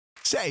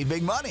Save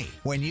big money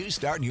when you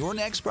start your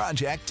next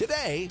project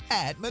today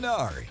at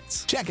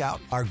Menards. Check out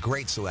our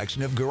great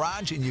selection of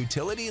garage and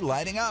utility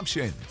lighting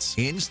options.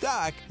 In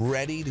stock,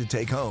 ready to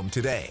take home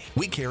today.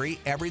 We carry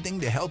everything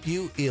to help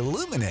you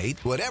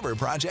illuminate whatever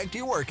project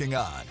you're working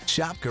on.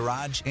 Shop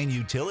garage and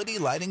utility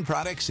lighting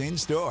products in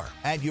store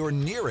at your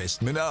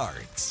nearest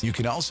Menards. You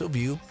can also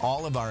view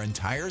all of our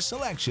entire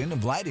selection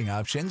of lighting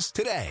options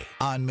today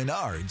on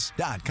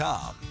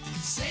Menards.com.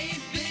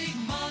 Save big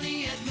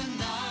money at Menards.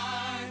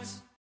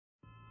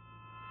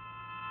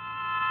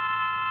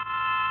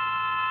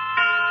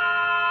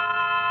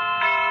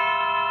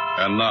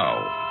 And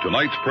now,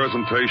 tonight's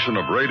presentation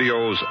of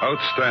radio's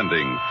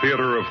outstanding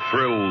theater of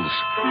thrills,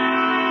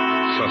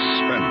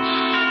 Suspense.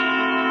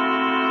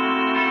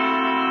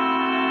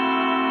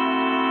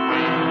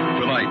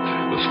 Tonight,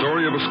 the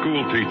story of a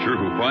school teacher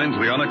who finds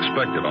the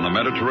unexpected on a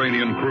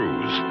Mediterranean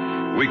cruise.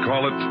 We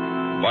call it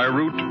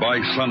Beirut by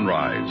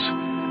Sunrise.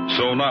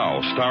 So now,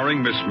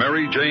 starring Miss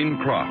Mary Jane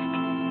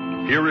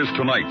Croft, here is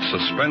tonight's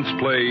suspense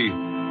play,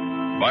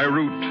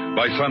 Beirut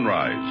by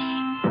Sunrise.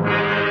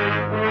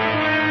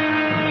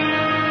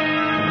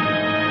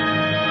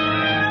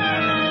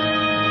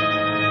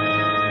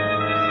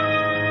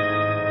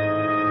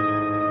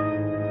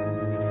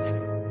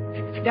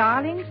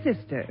 Darling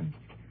sister,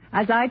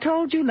 as I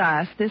told you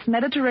last, this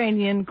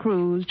Mediterranean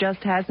cruise just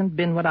hasn't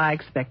been what I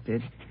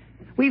expected.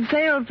 We've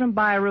sailed from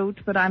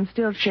Beirut, but I'm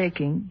still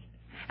shaking.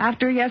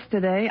 After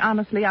yesterday,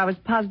 honestly, I was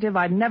positive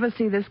I'd never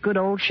see this good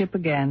old ship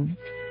again.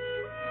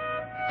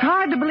 It's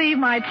hard to believe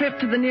my trip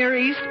to the Near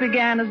East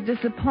began as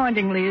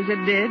disappointingly as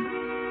it did.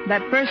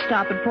 That first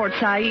stop at Port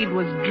Said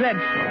was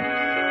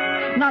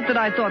dreadful. Not that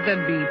I thought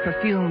there'd be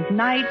perfumed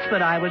nights,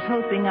 but I was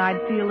hoping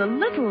I'd feel a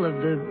little of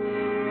the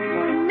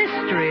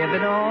mystery of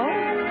it all.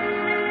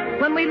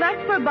 When we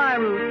left for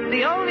Beirut,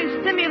 the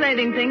only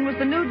stimulating thing was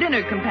the new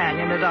dinner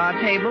companion at our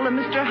table, a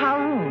Mr.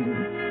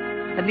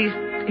 Haroun. At least,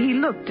 he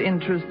looked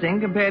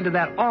interesting compared to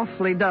that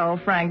awfully dull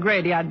Frank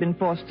Grady I'd been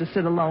forced to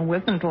sit alone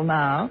with until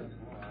now.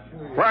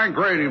 Frank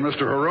Grady,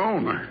 Mr.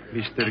 Haroun.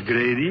 Mr.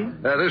 Grady?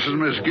 This is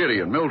Miss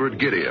Gideon, Mildred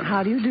Gideon.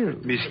 How do you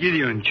do? Miss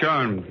Gideon,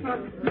 charmed.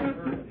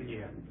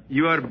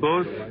 You are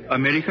both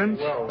Americans?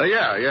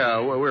 Yeah,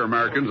 well, we're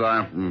Americans.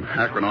 I'm from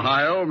Akron,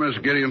 Ohio. Miss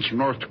Gideon's from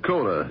North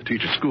Dakota.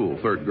 Teaches school,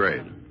 3rd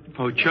grade.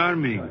 How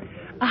charming.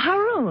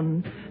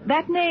 Haroun,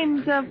 that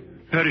name's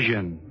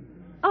Persian.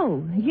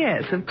 Oh,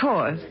 yes, of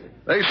course.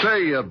 They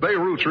say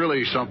Beirut's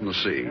really something to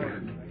see.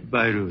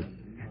 Beirut.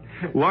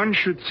 One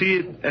should see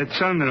it at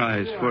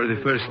sunrise for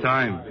the first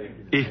time.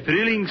 A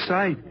thrilling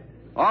sight.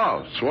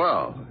 Oh,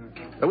 swell.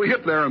 We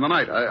hit there in the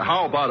night.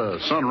 How about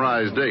a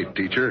sunrise date,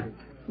 teacher?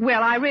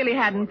 Well, I really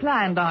hadn't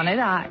planned on it.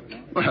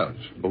 Well,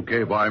 it's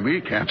okay by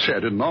me. Can't say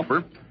I didn't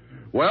offer.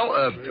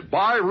 Well,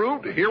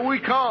 Beirut, here we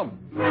come.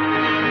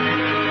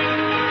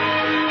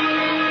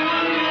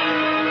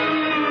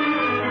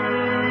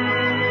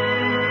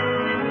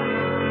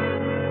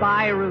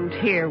 Beirut,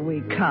 here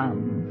we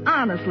come.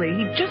 Honestly,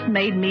 he just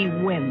made me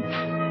wince.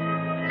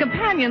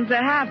 Companions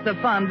are half the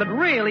fun, but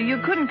really, you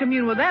couldn't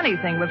commune with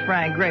anything with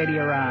Frank Grady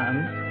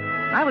around.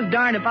 I was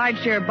darned if I'd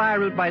share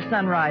Beirut by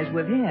sunrise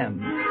with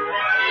him.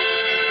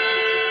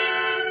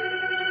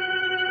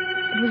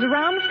 It was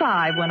around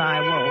 5 when I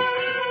woke.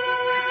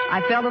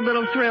 I felt a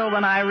little thrill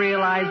when I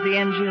realized the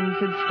engines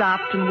had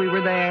stopped and we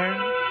were there.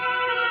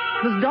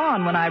 It was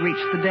dawn when I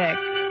reached the deck.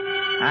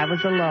 I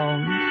was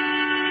alone.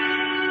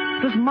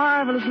 It was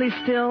marvelously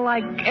still,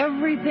 like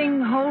everything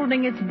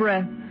holding its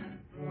breath.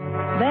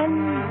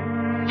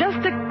 Then,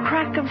 just a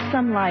crack of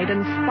sunlight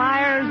and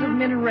spires of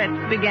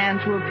minarets began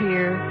to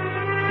appear.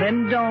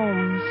 Then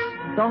domes,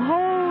 the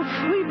whole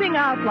sweeping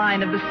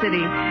outline of the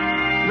city,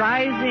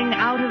 rising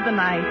out of the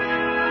night.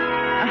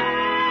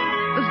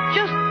 It was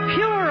just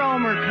pure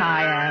Omer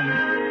Khayyam.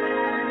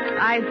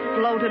 I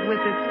floated with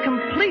it,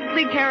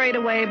 completely carried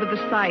away by the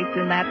sights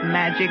in that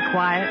magic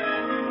quiet.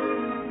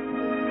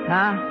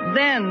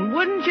 Then,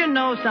 wouldn't you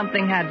know,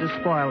 something had to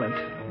spoil it.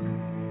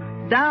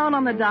 Down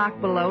on the dock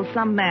below,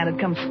 some man had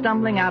come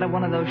stumbling out of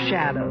one of those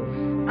shadows.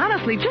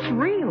 Honestly, just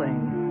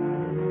reeling.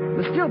 It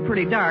was still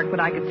pretty dark, but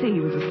I could see he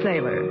was a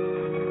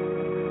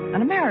sailor.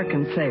 An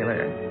American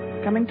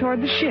sailor, coming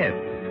toward the ship.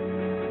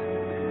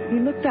 He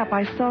looked up.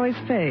 I saw his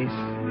face.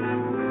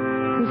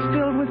 It was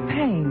filled with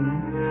pain.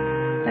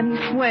 Then he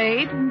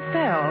swayed and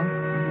fell.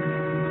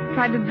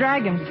 Tried to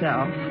drag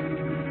himself.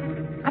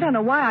 I don't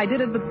know why I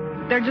did it, but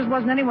there just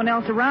wasn't anyone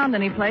else around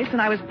any place,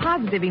 and I was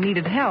positive he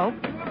needed help.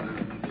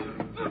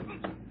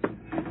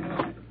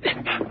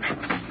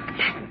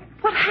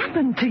 What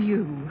happened to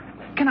you?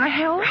 Can I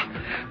help?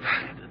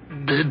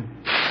 Dead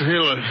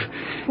sailor.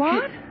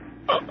 What?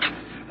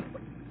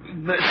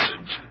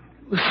 Message.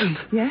 Listen.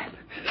 Yes?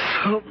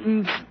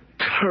 Sultan's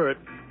turret.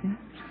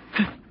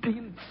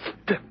 15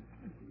 step.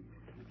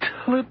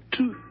 Tell it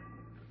to...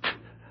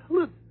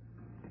 Tell it...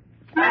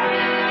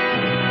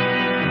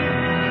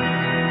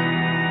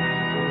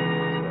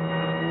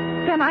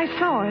 Then I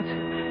saw it.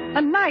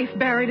 A knife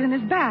buried in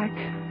his back.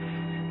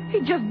 He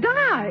just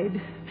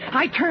died.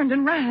 I turned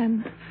and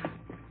ran.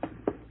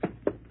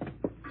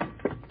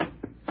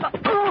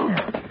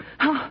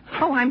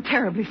 Oh, I'm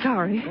terribly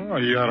sorry. Oh,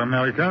 you are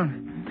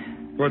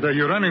American. What are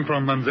you running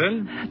from,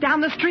 mademoiselle? Down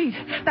the street,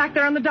 back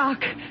there on the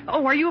dock.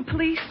 Oh, are you a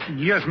police?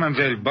 Yes,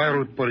 mademoiselle,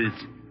 Beirut police.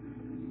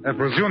 I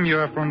presume you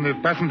are from the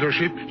passenger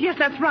ship? Yes,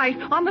 that's right.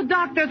 On the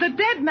dock, there's a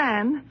dead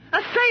man. A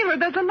sailor.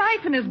 There's a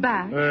knife in his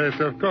back. Yes,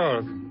 of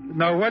course.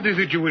 Now, what is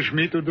it you wish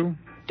me to do?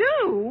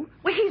 Do?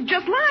 Well, he's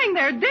just lying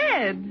there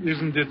dead.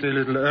 Isn't it a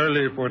little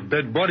early for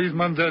dead bodies,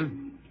 mademoiselle?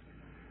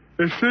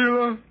 A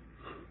sailor?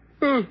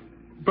 Oh,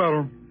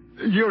 pardon.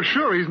 You're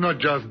sure he's not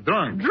just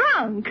drunk?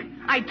 Drunk?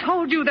 I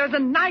told you there's a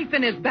knife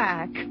in his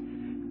back.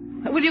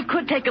 Well, you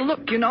could take a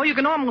look, you know. You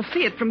can almost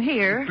see it from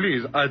here.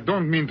 Please, I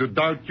don't mean to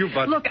doubt you,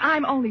 but... Look,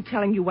 I'm only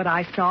telling you what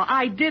I saw.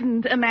 I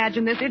didn't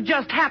imagine this. It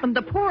just happened.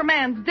 The poor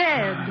man's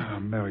dead.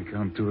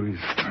 American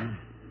tourist.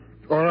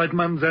 All right,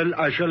 mademoiselle,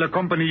 I shall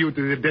accompany you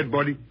to the dead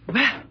body.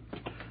 Well...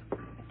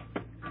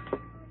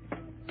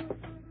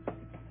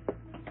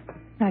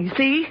 Now, you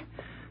see?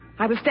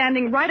 I was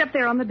standing right up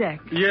there on the deck.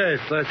 Yes,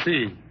 I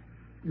see.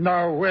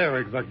 Now, where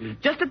exactly?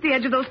 Just at the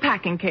edge of those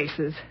packing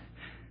cases.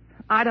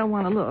 I don't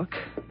want to look.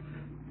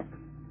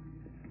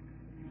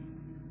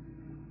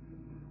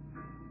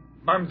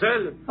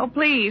 Mademoiselle? Oh,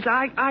 please.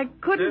 I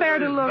couldn't bear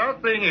to look.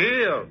 Nothing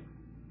here.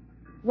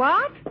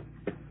 What?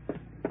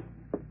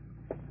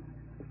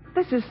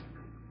 This is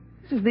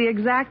the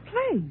exact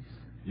place.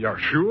 You're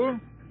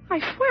sure? I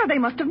swear they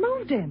must have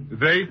moved him.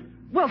 They?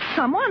 Well,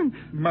 someone.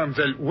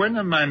 Mademoiselle, when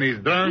a man is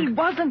He drunk...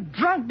 wasn't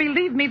drunk,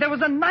 believe me. There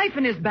was a knife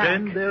in his back.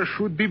 Then there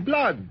should be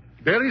blood.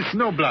 There is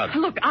no blood.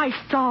 Look, I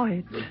saw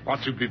it.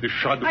 Possibly the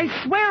shadow. I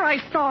swear I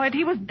saw it.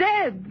 He was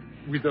dead.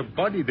 With a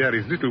body, there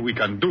is little we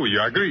can do.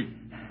 You agree?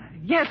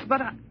 Yes,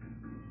 but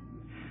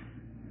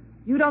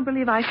You don't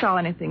believe I saw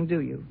anything, do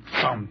you?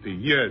 Something,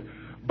 yes.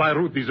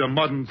 Beirut is a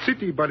modern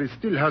city, but it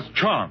still has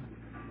charm.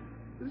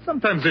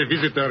 Sometimes a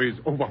visitor is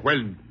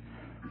overwhelmed.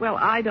 Well,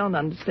 I don't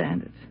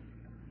understand it.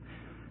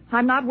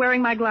 I'm not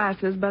wearing my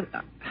glasses, but...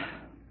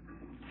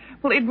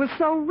 Well, it was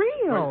so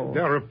real. Well,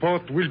 the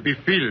report will be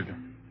filled.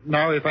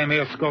 Now, if I may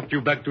escort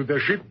you back to the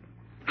ship.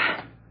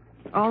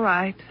 All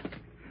right.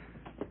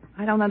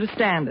 I don't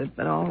understand it,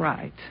 but all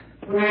right.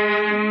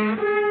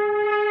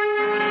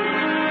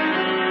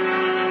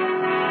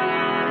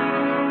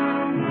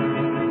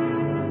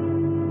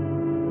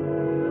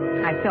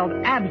 I felt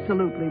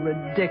absolutely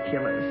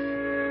ridiculous.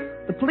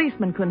 The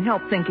policeman couldn't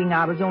help thinking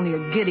I was only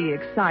a giddy,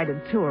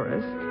 excited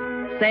tourist.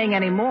 Saying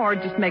any more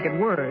would just make it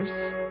worse.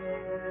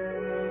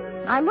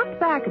 I looked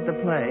back at the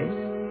place.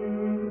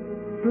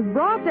 It was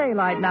broad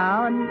daylight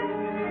now, and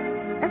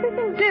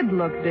everything did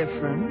look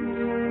different.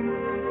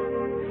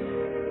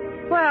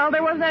 Well,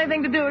 there wasn't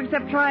anything to do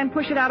except try and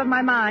push it out of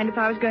my mind if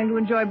I was going to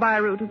enjoy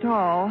Beirut at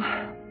all.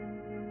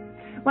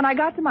 When I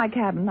got to my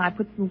cabin, I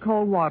put some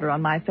cold water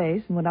on my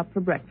face and went up for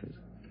breakfast.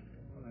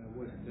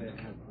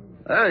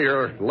 Hey,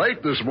 you're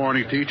late this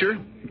morning, teacher.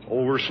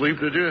 Oversleep,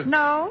 did you?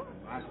 No.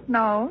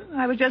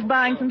 I was just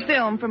buying some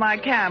film for my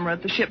camera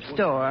at the ship's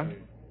store.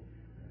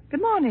 Good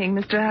morning,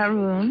 Mr.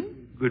 Haroun.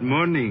 Good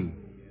morning.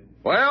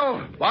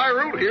 Well,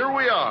 Beirut, here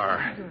we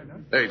are.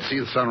 Hey, see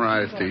the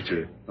sunrise,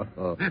 teacher.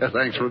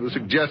 Thanks for the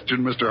suggestion,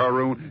 Mr.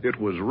 Haroun. It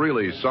was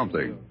really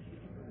something.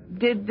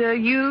 Did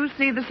you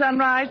see the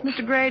sunrise,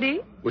 Mr.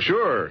 Grady? Well,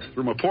 sure,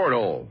 through my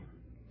porthole.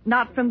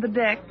 Not from the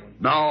deck?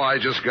 No, I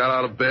just got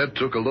out of bed,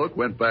 took a look,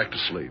 went back to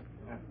sleep.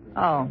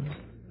 Oh.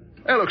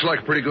 It looks like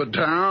a pretty good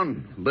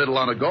town. Little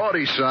on the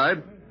gaudy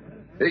side.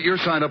 Hey, you're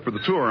signed up for the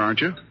tour, aren't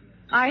you?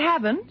 I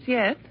haven't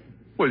yet.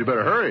 Well, you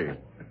better hurry.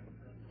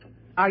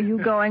 Are you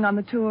going on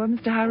the tour,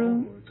 Mr.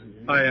 Haroun?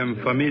 I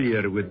am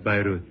familiar with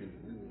Beirut.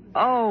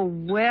 Oh,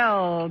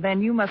 well,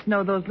 then you must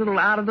know those little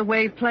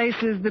out-of-the-way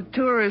places that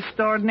tourists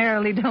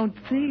ordinarily don't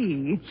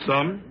see.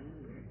 Some?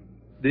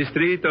 The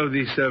Street of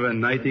the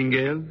Seven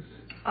Nightingales?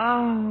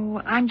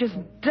 Oh, I'm just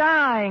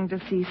dying to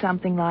see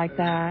something like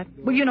that.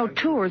 Well, you know,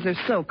 tours are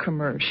so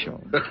commercial.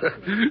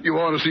 You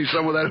want to see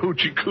some of that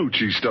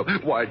hoochie-coochie stuff?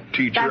 Why,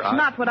 teacher, That's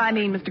not what I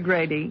mean, Mr.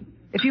 Grady.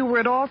 If you were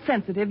at all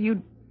sensitive,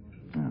 you'd...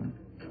 Oh.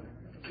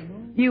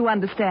 You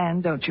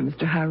understand, don't you,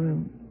 Mr.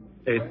 Haroun?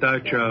 A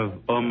touch of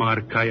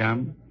Omar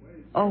Khayyam?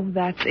 Oh,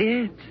 that's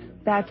it.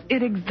 That's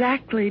it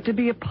exactly, to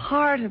be a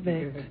part of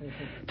it.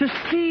 To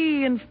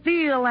see and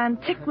feel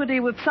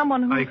antiquity with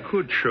someone who... I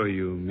could show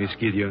you, Miss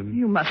Gideon.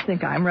 You must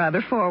think I'm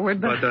rather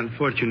forward, But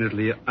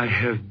unfortunately, I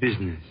have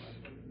business.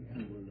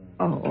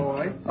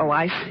 Oh,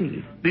 I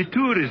see. The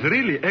tour is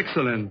really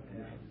excellent.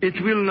 It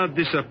will not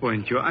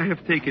disappoint you. I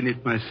have taken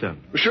it myself.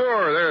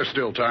 Sure, there's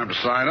still time to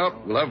sign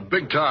up. We'll have a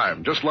big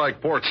time, just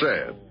like Port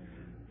said.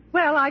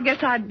 Well, I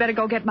guess I'd better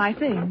go get my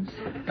things.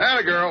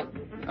 Atta girl.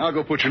 I'll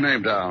go put your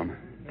name down.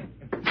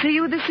 See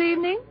you this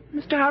evening,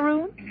 Mr.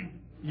 Haroun?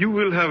 You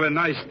will have a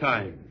nice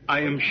time,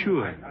 I am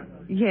sure.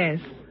 Yes.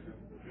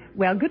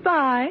 Well,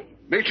 goodbye.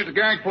 Meet you at the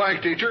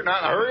gangplank, teacher. Now,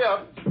 hurry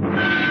up.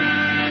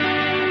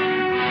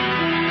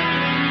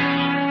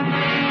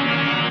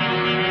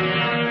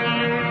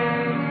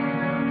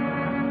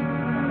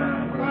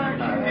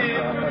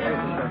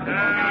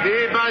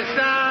 The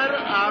Bazaar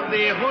of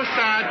the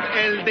Husad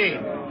el-Din,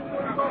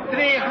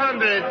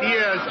 300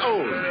 years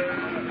old.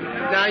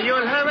 Now,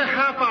 you'll have a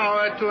half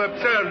hour to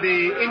observe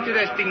the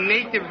interesting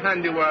native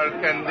handiwork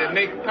and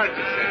make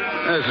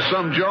purchases. This is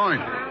some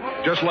joint.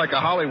 Just like a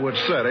Hollywood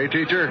set, eh,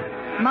 teacher?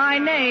 My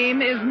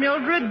name is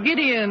Mildred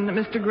Gideon,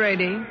 Mr.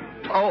 Grady.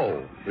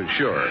 Oh,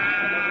 sure.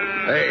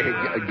 Hey,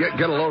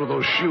 get a load of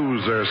those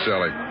shoes they're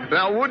selling.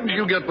 Now, wouldn't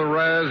you get the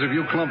Raz if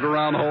you clumped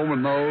around home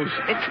in those?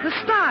 It's the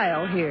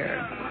style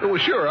here. Well,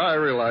 sure, I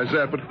realize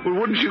that, but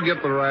wouldn't you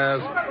get the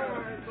Raz?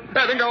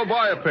 I think I'll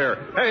buy a pair.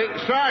 Hey,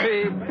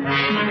 Sahib.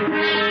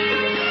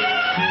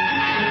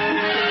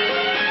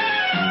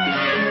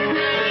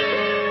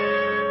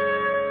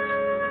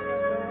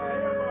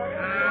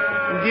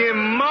 The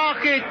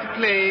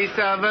marketplace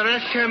of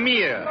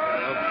Rashamir,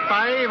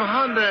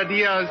 500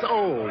 years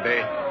old,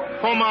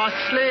 former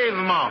slave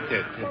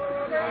market.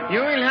 You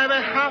will have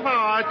a half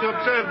hour to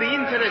observe the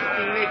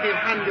interesting native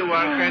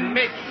handiwork and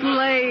make...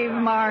 Slave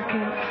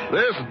market.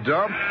 This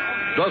dump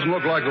doesn't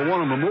look like the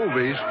one in the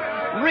movies.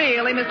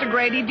 Really, Mr.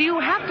 Grady, do you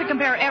have to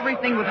compare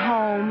everything with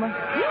home?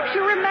 Use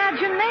your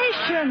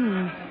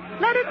imagination.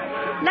 Let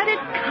it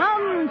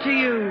come to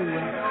you.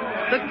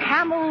 The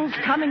camels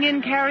coming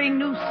in carrying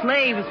new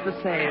slaves for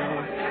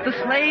sale. The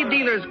slave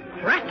dealers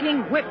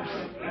cracking whips.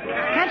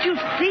 Can't you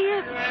see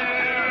it?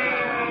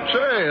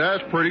 Say,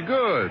 that's pretty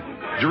good.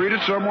 Did you read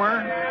it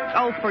somewhere?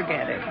 Oh,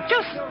 forget it.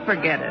 Just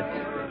forget it.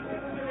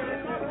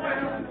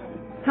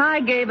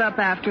 I gave up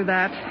after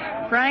that.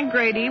 Frank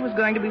Grady was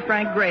going to be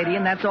Frank Grady,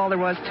 and that's all there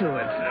was to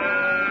it.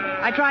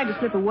 I tried to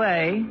slip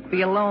away,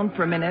 be alone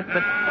for a minute,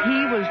 but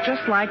he was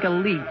just like a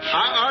leech.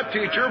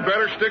 Teacher,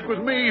 better stick with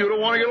me. You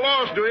don't want to get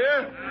lost, do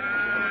you?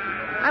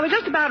 I was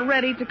just about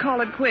ready to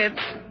call it quits,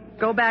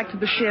 go back to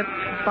the ship,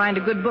 find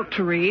a good book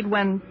to read,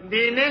 when...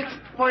 The next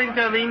point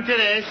of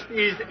interest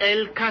is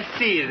El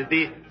Qasir,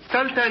 the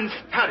Sultan's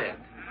turret.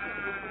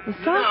 The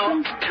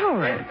Sultan's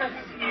turret?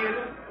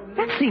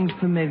 That seemed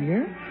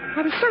familiar.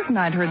 I was certain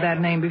I'd heard that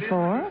name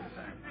before.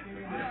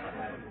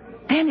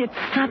 Then it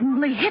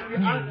suddenly hit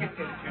me.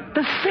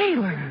 The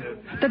sailor.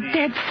 The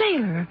dead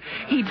sailor.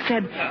 He'd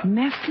said,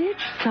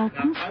 message,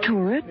 Sultan's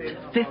turret,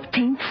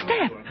 15th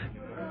step.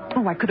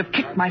 Oh, I could have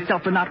kicked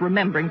myself for not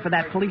remembering for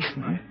that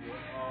policeman.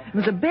 It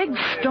was a big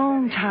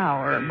stone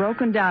tower,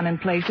 broken down in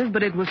places,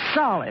 but it was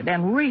solid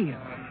and real.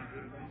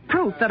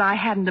 Proof that I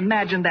hadn't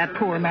imagined that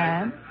poor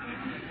man.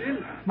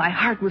 My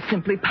heart was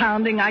simply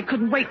pounding. I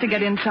couldn't wait to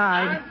get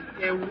inside.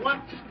 A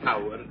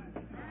watchtower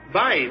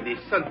by the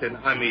Sultan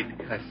Ahmed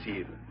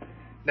Qasir.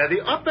 Now,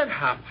 the upper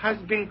half has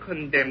been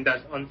condemned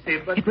as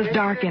unsafe, but... It was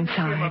dark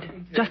inside.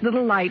 Just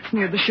little lights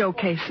near the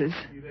showcases.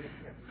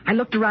 I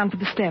looked around for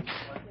the steps.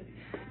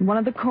 In one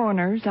of the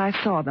corners, I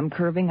saw them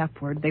curving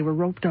upward. They were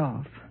roped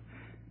off.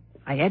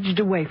 I edged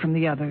away from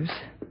the others,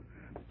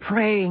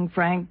 praying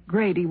Frank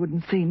Grady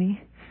wouldn't see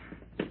me.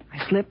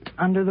 I slipped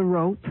under the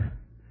rope,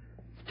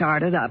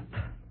 started up.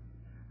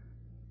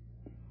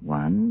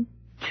 1,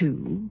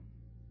 2,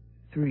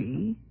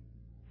 3,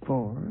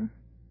 4,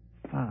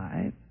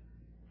 5,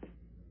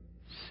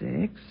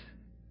 6,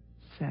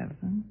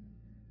 7,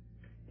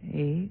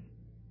 8,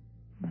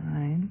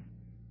 9,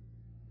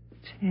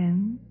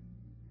 10,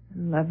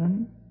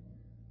 11,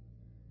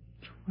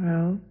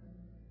 12,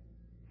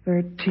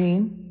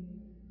 13,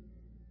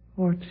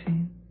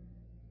 14,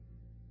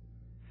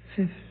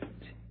 15.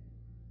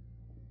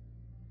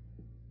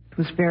 It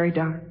was very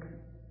dark,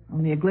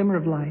 only a glimmer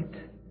of light.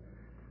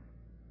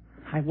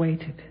 I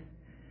waited.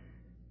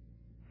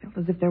 Felt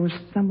as if there was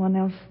someone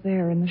else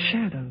there in the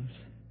shadows.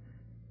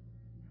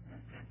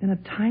 Then a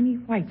tiny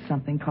white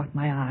something caught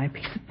my eye, a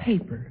piece of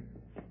paper.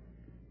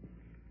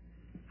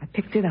 I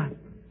picked it up.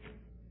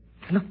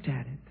 I looked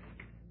at it.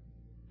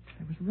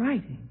 There was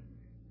writing.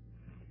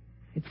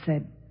 It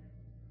said,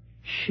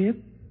 Ship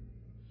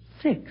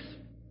 6.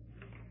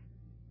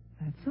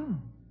 That's all.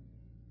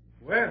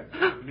 Well,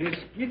 Miss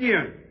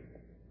Gideon.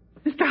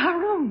 Mr.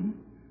 Haroun.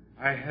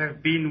 I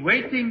have been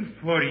waiting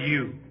for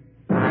you.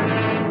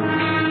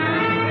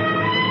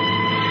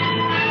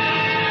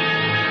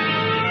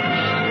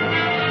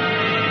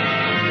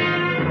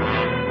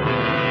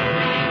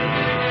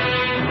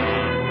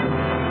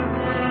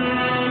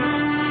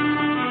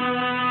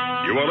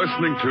 You are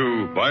listening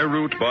to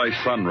Beirut by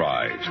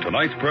Sunrise,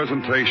 tonight's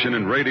presentation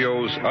in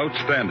radio's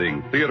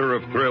outstanding theater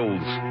of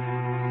thrills,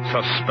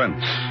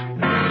 Suspense.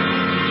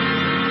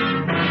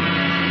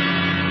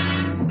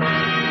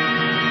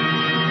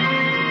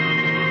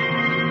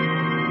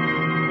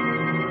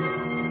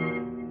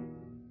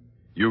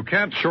 You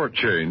can't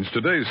shortchange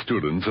today's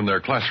students in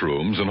their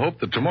classrooms and hope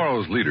that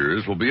tomorrow's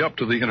leaders will be up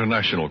to the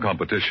international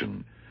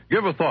competition.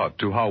 Give a thought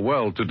to how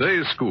well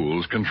today's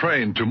schools can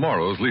train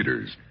tomorrow's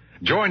leaders.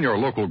 Join your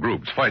local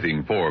groups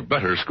fighting for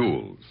better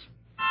schools.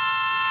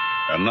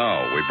 And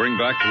now we bring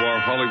back to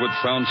our Hollywood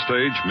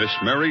soundstage Miss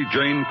Mary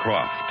Jane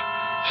Croft,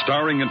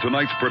 starring in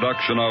tonight's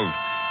production of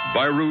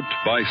Beirut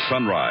by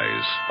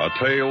Sunrise, a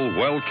tale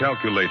well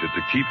calculated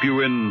to keep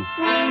you in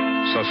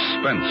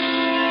suspense.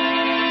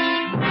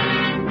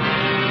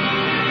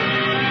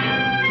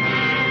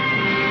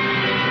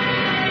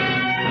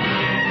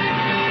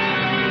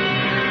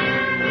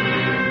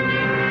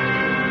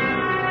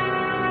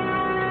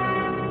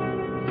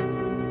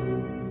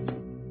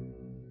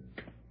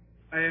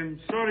 am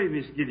sorry,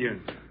 Miss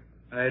Gideon.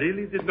 I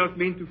really did not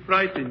mean to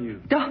frighten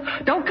you.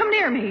 Don't come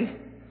near me.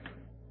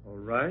 All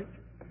right.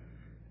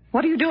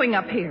 What are you doing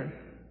up here?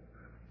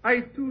 I,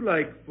 too,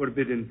 like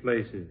forbidden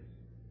places.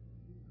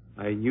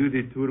 I knew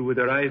the tour would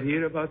arrive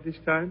here about this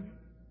time.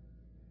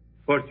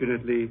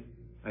 Fortunately,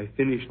 I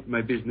finished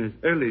my business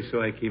early,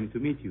 so I came to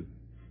meet you.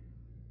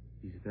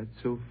 Is that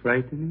so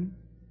frightening?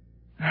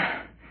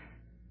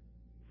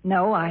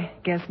 No, I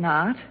guess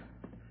not.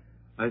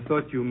 I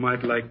thought you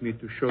might like me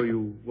to show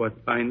you what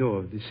I know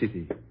of the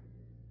city.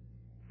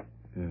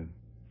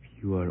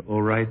 You are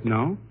all right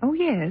now? Oh,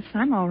 yes,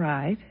 I'm all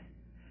right.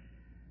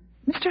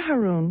 Mr.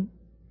 Haroun,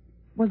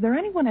 was there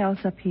anyone else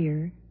up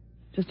here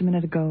just a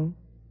minute ago?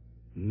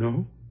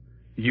 No.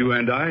 You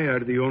and I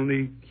are the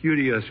only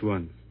curious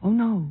ones. Oh,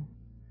 no.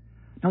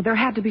 No, there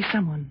had to be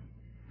someone.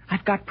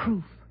 I've got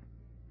proof.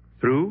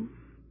 Proof?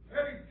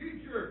 Hey,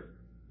 teacher!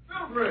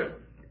 Mildred!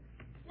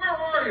 Where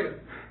are you?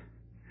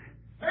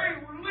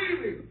 Hey, we're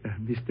leaving!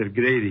 Mr.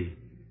 Grady.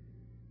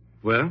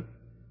 Well,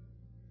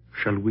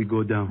 shall we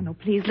go down? Oh, no,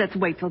 please, let's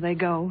wait till they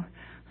go.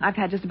 I've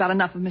had just about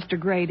enough of Mr.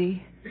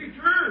 Grady.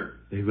 Teacher!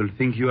 They will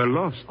think you are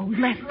lost. Oh,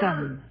 let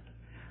them.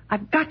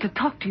 I've got to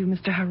talk to you,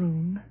 Mr.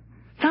 Haroun.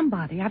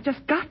 Somebody, I've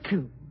just got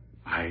to.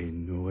 I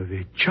know of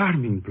a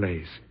charming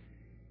place.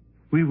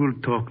 We will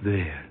talk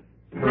there.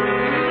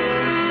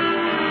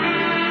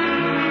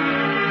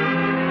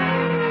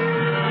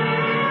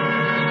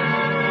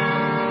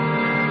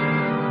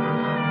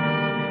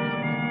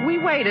 We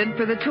waited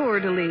for the tour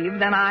to leave.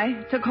 Then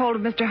I took hold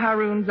of Mr.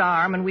 Haroun's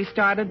arm and we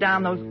started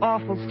down those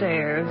awful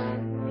stairs.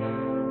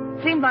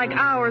 Seemed like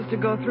hours to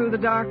go through the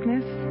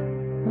darkness,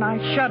 and I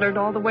shuddered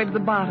all the way to the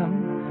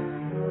bottom.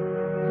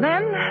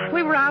 Then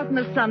we were out in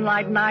the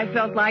sunlight, and I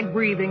felt like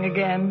breathing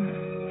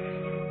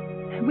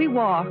again. We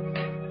walked,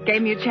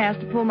 gave me a chance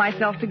to pull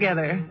myself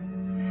together.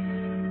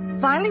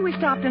 Finally, we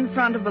stopped in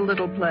front of a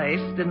little place.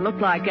 Didn't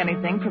look like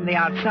anything from the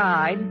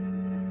outside.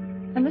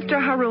 And Mr.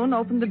 Haroun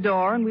opened the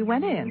door, and we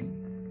went in.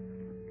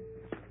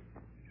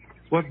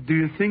 What do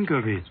you think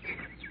of it?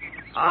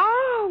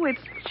 Oh,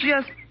 it's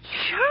just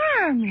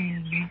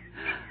charming.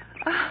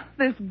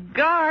 This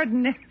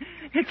garden,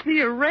 it's the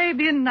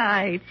Arabian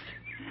Nights.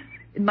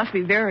 It must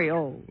be very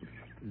old.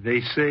 They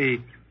say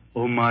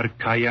Omar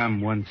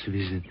Khayyam once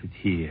visited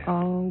here.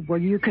 Oh, well,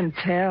 you can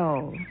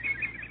tell.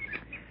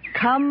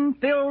 Come,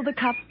 fill the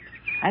cup,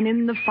 and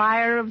in the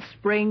fire of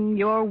spring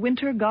your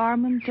winter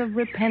garment of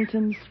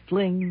repentance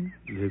fling.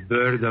 The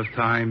bird of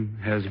time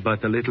has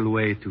but a little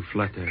way to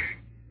flutter,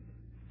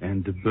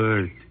 and the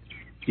bird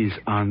is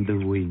on the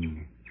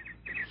wing.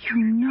 You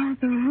know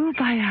the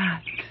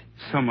Rubaiyat.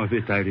 Some of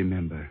it I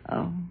remember.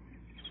 Oh,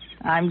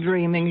 I'm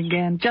dreaming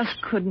again.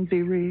 Just couldn't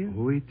be real.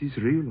 Oh, it is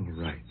real, all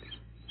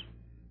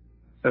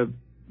right.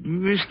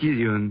 Miss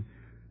Gideon,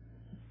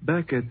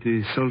 back at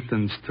the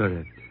Sultan's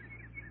turret.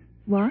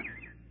 What?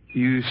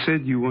 You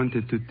said you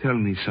wanted to tell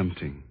me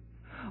something.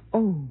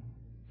 Oh,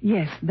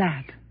 yes,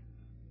 that.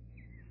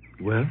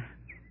 Well?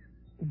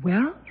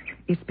 Well,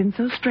 it's been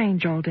so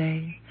strange all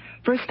day.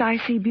 First I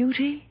see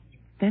beauty,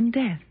 then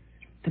death.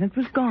 Then it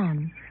was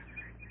gone.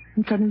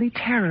 And suddenly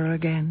terror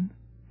again.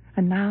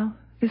 And now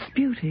this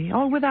beauty,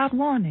 all without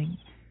warning.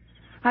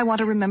 I want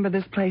to remember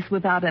this place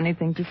without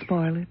anything to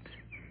spoil it.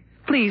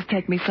 Please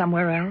take me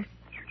somewhere else.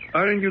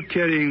 Aren't you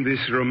carrying this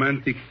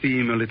romantic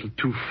theme a little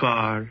too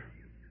far?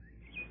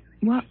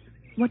 What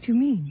do you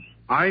mean?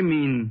 I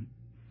mean...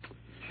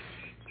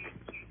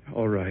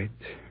 All right.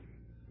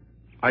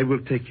 I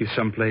will take you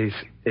someplace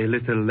a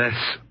little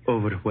less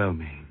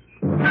overwhelming.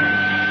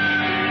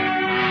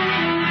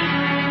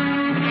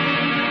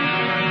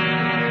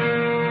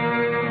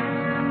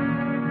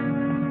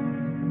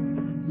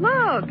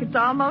 Look, it's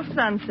almost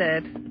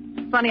sunset.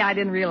 Funny I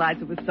didn't realize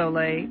it was so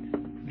late.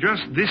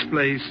 Just this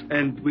place,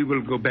 and we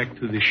will go back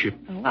to the ship.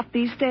 Oh, up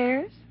these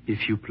stairs?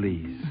 If you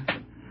please.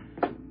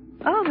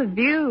 Oh, the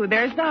view.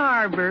 There's the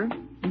harbor.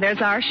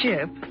 There's our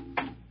ship.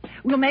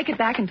 We'll make it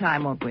back in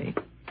time, won't we?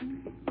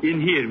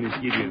 In here, Miss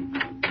Gideon.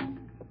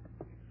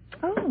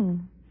 Oh,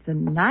 it's a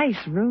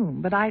nice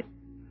room, but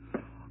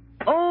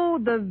Oh,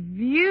 the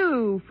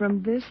view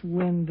from this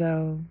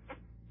window.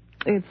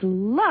 It's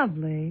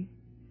lovely.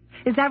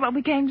 Is that what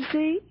we came to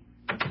see?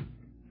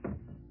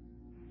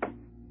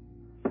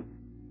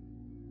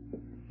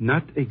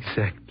 Not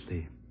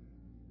exactly.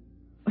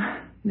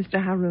 Mr.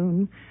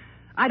 Haroun,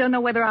 I don't know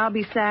whether I'll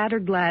be sad or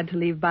glad to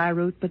leave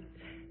Beirut, but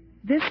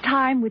this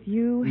time with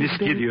you... Miss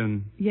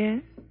Gideon.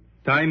 Yes?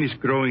 Time is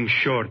growing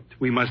short.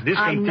 We must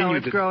discontinue... I know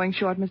it's growing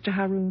short, Mr.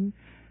 Haroun.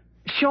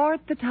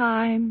 Short the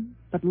time,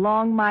 but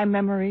long my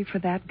memory for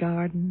that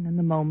garden and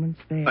the moments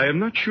there. I am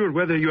not sure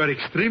whether you are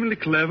extremely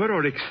clever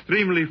or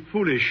extremely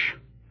foolish.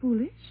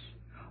 Foolish?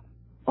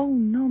 Oh,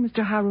 no,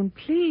 Mr. Haroun,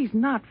 please,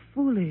 not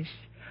foolish.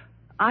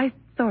 I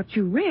thought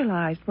you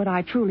realized what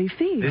I truly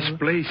feel. This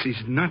place is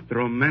not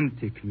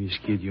romantic, Miss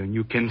Gideon.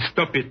 You can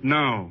stop it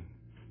now.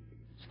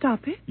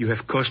 Stop it? You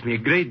have caused me a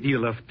great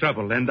deal of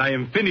trouble, and I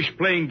am finished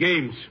playing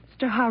games.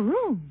 Mr.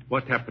 Haroun.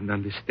 What happened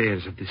on the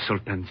stairs of the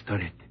Sultan's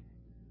turret?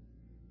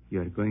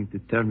 You are going to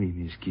tell me,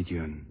 Miss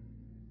Gideon,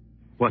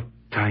 what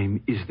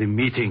time is the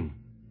meeting.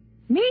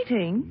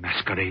 Meeting?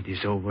 Masquerade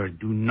is over.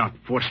 Do not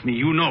force me,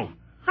 you know.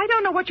 I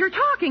don't know what you're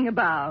talking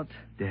about.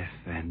 Death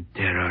and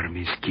terror,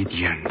 Miss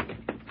Gideon.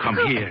 Come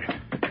here.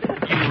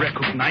 You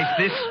recognize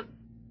this?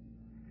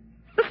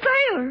 The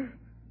sailor.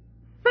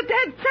 The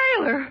dead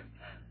sailor.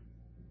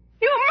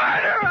 You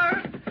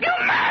murderer! You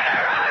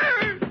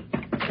murderer!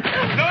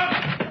 Stop!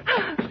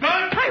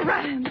 I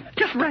ran.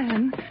 Just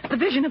ran. The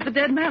vision of the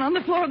dead man on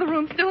the floor of the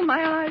room still in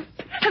my eyes.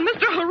 And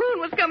Mr. Haroun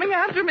was coming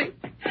after me.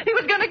 He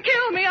was going to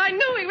kill me. I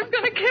knew he was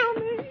going to kill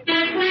me.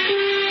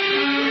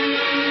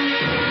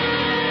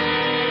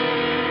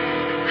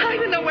 I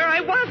didn't know where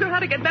I was or how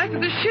to get back to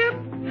the ship.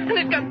 And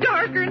it got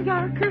darker and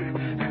darker.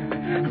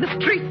 The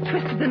streets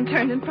twisted and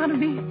turned in front of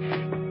me.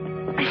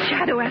 A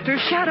shadow after a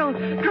shadow,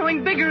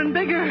 growing bigger and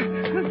bigger.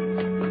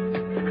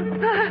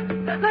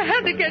 I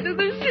had to get to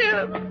the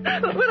ship,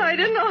 but I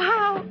didn't know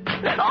how.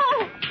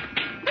 Oh,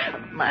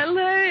 my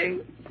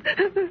leg.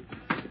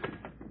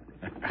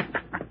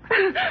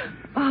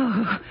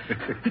 Oh,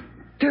 a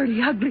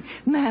dirty, ugly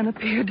man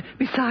appeared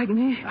beside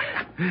me.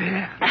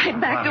 I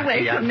backed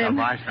away from him.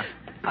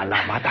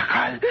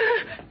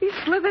 He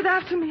slithered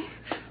after me.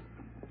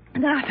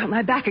 And then I felt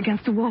my back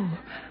against a wall.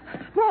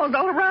 Walls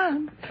all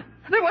around.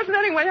 There wasn't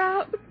any way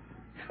out.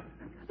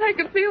 I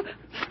could feel a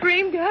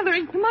scream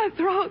gathering in my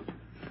throat.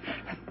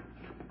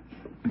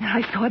 And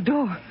I saw a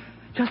door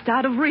just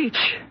out of reach.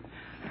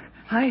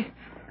 I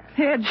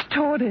edged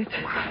toward it.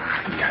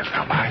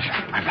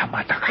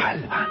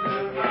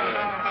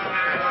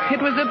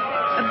 It was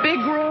a big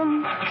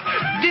room,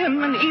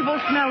 dim and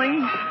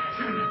evil-smelling.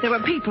 There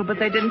were people, but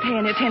they didn't pay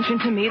any attention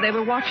to me. They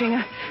were watching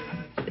a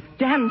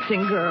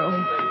dancing girl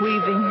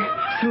weaving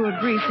through a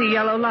greasy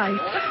yellow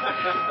light.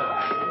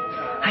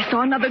 I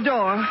saw another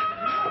door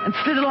and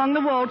slid along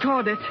the wall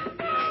toward it.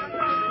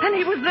 And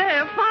he was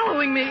there,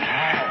 following me.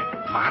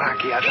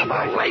 Keep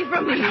away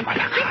from me. Keep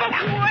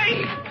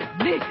away from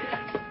me.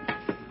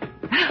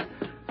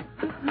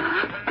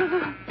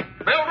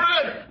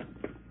 Mildred!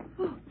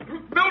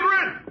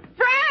 Mildred!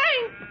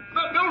 Frank!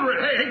 Mildred,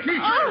 hey,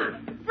 teacher! Oh,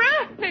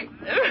 Frank!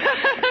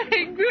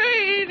 Frank,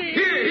 Grady!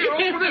 Here,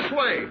 over this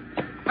way.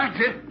 That's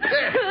it.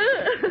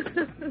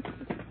 There.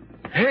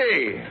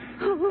 Hey!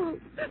 Oh,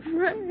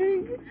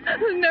 Frank,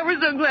 I'm never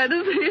so glad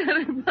to see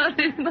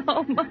anybody in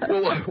all my life.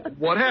 Well,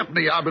 what happened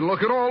to you? I've been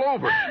looking all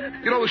over.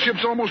 You know the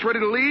ship's almost ready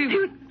to leave? He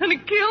was going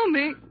to kill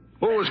me.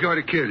 Who was going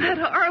to kill you? That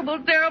horrible,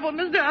 terrible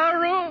Mr.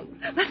 Haroun.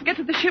 Let's get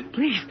to the ship,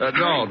 please.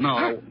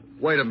 No.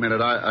 Wait a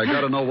minute. I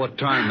got to know what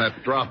time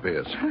that drop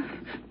is.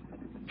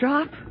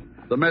 Drop?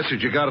 The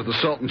message you got at the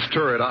Sultan's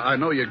turret. I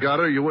know you got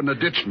it or you wouldn't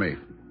have ditched me.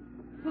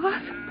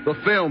 What? The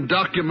film,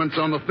 documents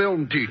on the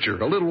film teacher.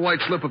 A little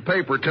white slip of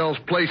paper tells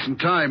place and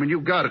time, and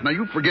you've got it. Now,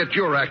 you forget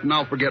your act, and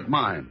I'll forget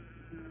mine.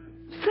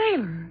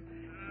 Sailor.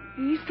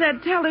 He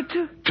said tell it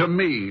to... To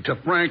me, to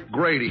Frank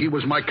Grady. He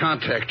was my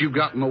contact. You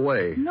got in the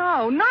way.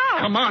 No.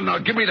 Come on, now,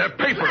 give me that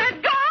paper.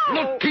 Let go!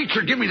 Look,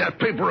 teacher, give me that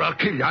paper or I'll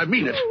kill you. I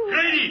mean it.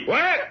 Grady!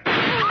 What?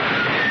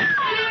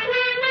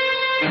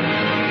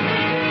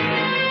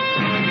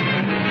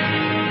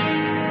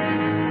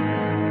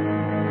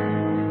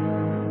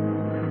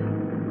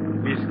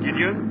 Miss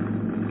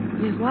Gideon?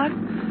 Yes, what?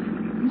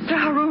 Mr.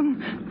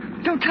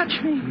 Haroun, don't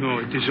touch me. No,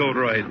 it is all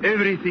right.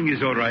 Everything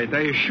is all right,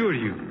 I assure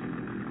you.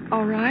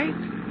 All right?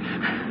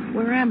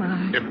 Where am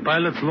I? If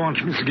pilots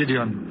launch, Miss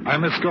Gideon,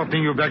 I'm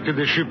escorting you back to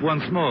the ship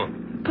once more.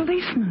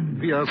 Policeman.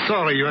 We are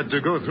sorry you had to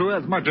go through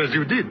as much as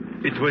you did.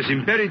 It was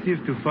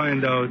imperative to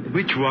find out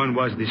which one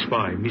was the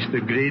spy, Mr.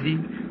 Grady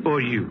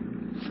or you.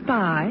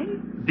 Spy?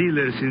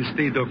 Dealers in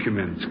state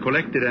documents,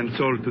 collected and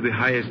sold to the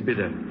highest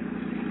bidder.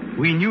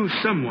 We knew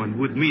someone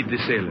would meet the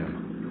sailor.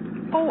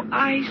 Oh,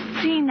 I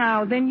see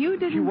now. Then you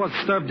didn't... He was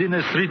stabbed in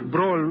a street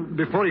brawl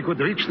before he could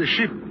reach the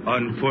ship.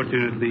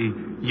 Unfortunately,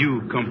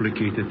 you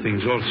complicated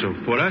things also,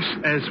 for us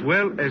as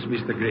well as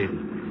Mr. Grady.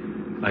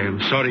 I am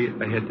sorry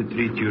I had to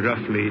treat you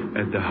roughly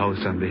at the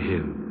house on the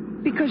hill.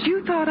 Because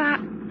you thought I...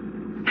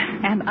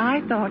 And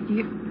I thought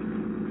you...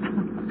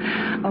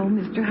 Oh,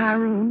 Mr.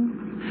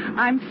 Haroun,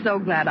 I'm so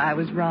glad I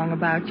was wrong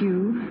about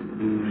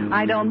you.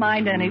 I don't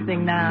mind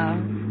anything now.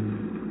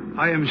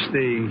 I am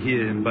staying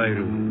here in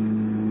Beirut.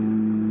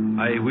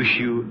 I wish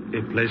you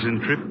a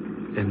pleasant trip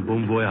and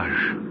bon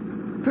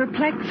voyage.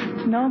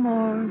 Perplexed no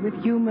more with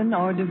human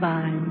or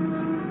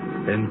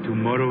divine. And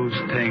tomorrow's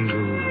tango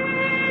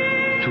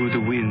to the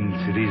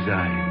winds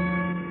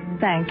resign.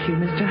 Thank you,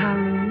 Mr.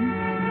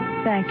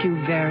 Haroun. Thank you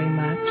very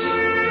much.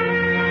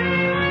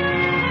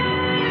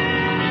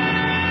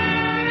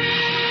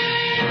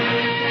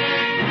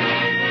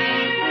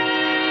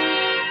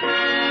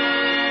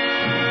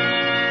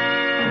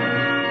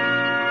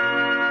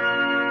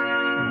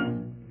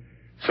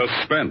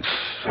 Suspense,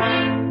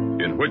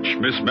 in which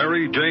Miss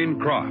Mary Jane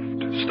Croft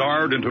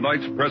starred in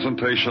tonight's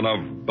presentation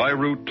of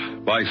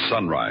Beirut by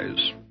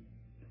Sunrise.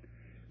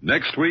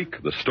 Next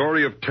week, the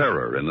story of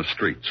terror in the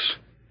streets.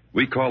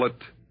 We call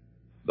it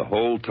The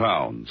Whole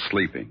Town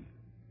Sleeping.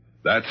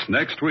 That's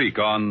next week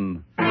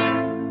on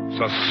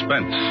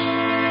Suspense.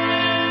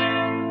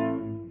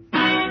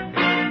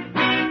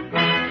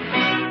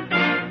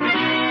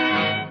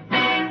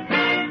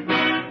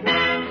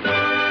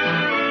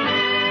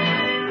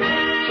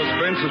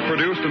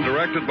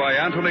 directed by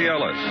Anthony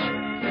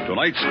Ellis.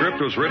 Tonight's script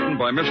was written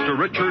by Mr.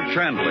 Richard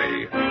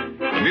Chandley.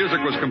 The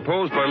music was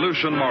composed by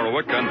Lucien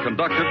Morawick and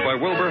conducted by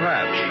Wilbur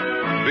Hatch.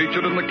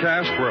 Featured in the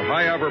cast were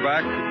Hy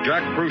Averback,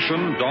 Jack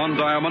Prussian, Don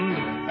Diamond,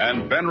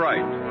 and Ben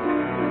Wright.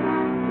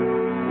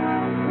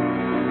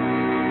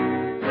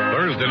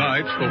 Thursday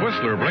nights, The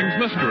Whistler brings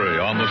mystery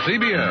on the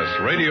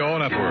CBS Radio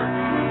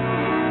Network.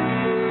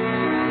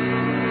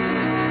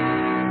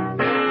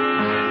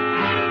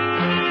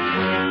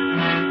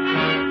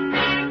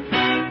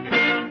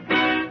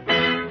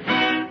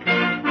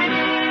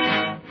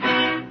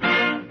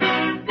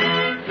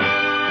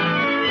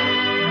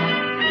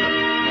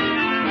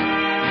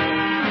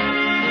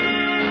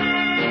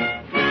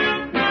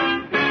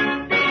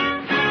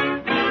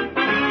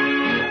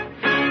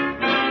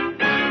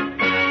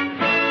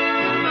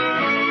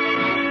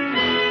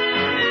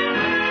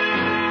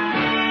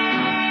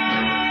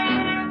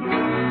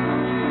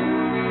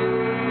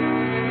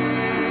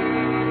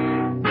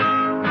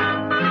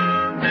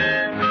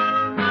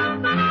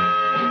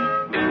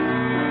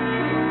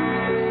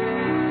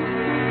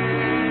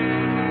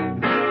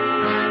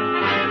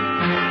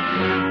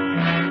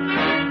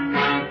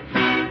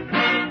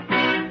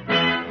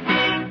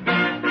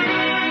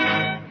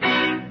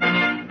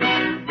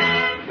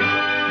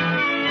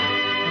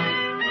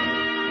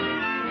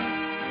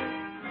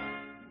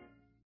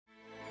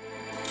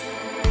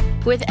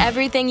 With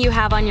everything you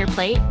have on your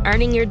plate,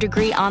 earning your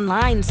degree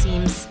online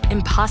seems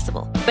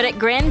impossible. But at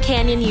Grand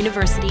Canyon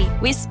University,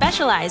 we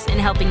specialize in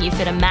helping you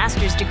fit a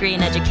master's degree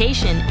in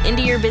education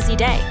into your busy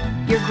day.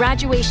 Your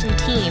graduation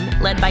team,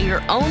 led by your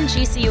own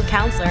GCU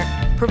counselor,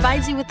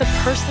 provides you with the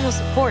personal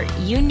support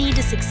you need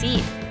to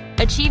succeed.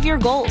 Achieve your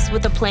goals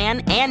with a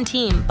plan and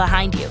team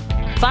behind you.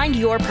 Find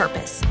your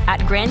purpose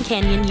at Grand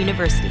Canyon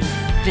University.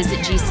 Visit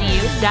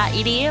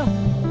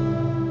gcu.edu.